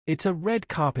It's a red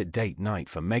carpet date night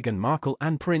for Meghan Markle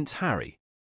and Prince Harry.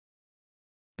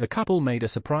 The couple made a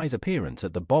surprise appearance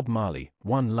at the Bob Marley,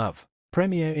 One Love,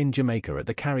 premiere in Jamaica at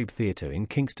the Carib Theatre in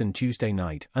Kingston Tuesday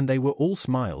night, and they were all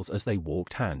smiles as they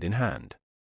walked hand in hand.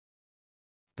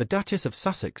 The Duchess of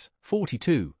Sussex,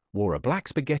 42, wore a black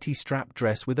spaghetti strap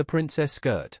dress with a princess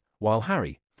skirt, while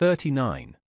Harry,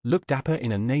 39, looked dapper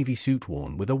in a navy suit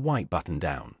worn with a white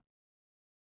button-down.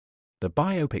 The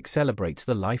biopic celebrates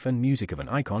the life and music of an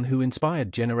icon who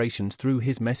inspired generations through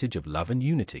his message of love and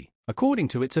unity, according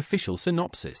to its official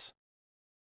synopsis.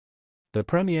 The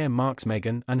premiere marks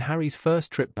Meghan and Harry's first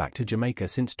trip back to Jamaica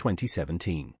since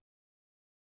 2017.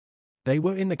 They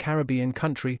were in the Caribbean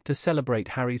country to celebrate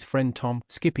Harry's friend Tom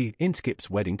Skippy Inskip's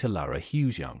wedding to Lara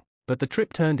Hughes-Young, but the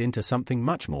trip turned into something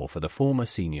much more for the former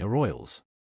senior royals.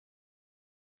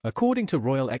 According to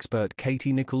royal expert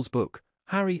Katie Nichols' book,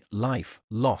 Harry, Life,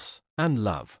 Loss, and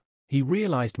Love, he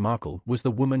realized Markle was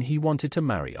the woman he wanted to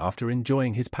marry after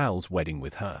enjoying his pal's wedding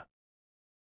with her.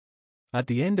 At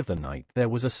the end of the night there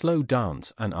was a slow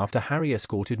dance, and after Harry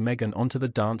escorted Meghan onto the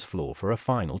dance floor for a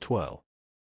final twirl.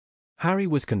 Harry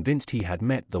was convinced he had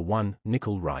met the one,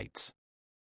 Nicholl writes.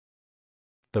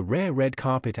 The rare red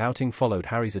carpet outing followed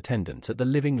Harry's attendance at the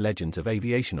Living Legends of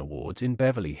Aviation Awards in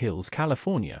Beverly Hills,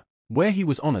 California, where he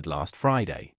was honored last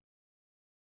Friday.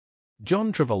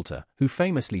 John Travolta, who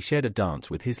famously shared a dance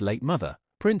with his late mother,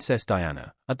 Princess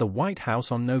Diana, at the White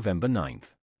House on November 9,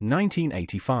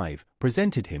 1985,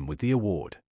 presented him with the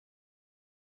award.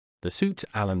 The suit's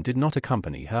alum did not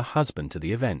accompany her husband to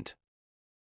the event.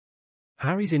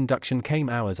 Harry's induction came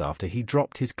hours after he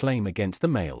dropped his claim against the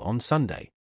Mail on Sunday.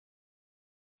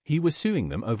 He was suing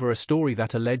them over a story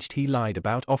that alleged he lied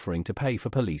about offering to pay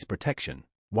for police protection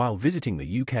while visiting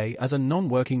the UK as a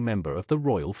non-working member of the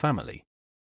royal family.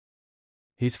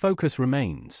 His focus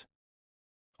remains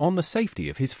on the safety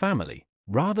of his family,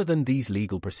 rather than these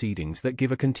legal proceedings that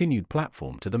give a continued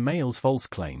platform to the Mail's false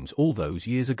claims all those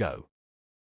years ago.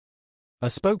 A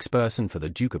spokesperson for the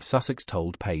Duke of Sussex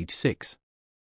told Page 6.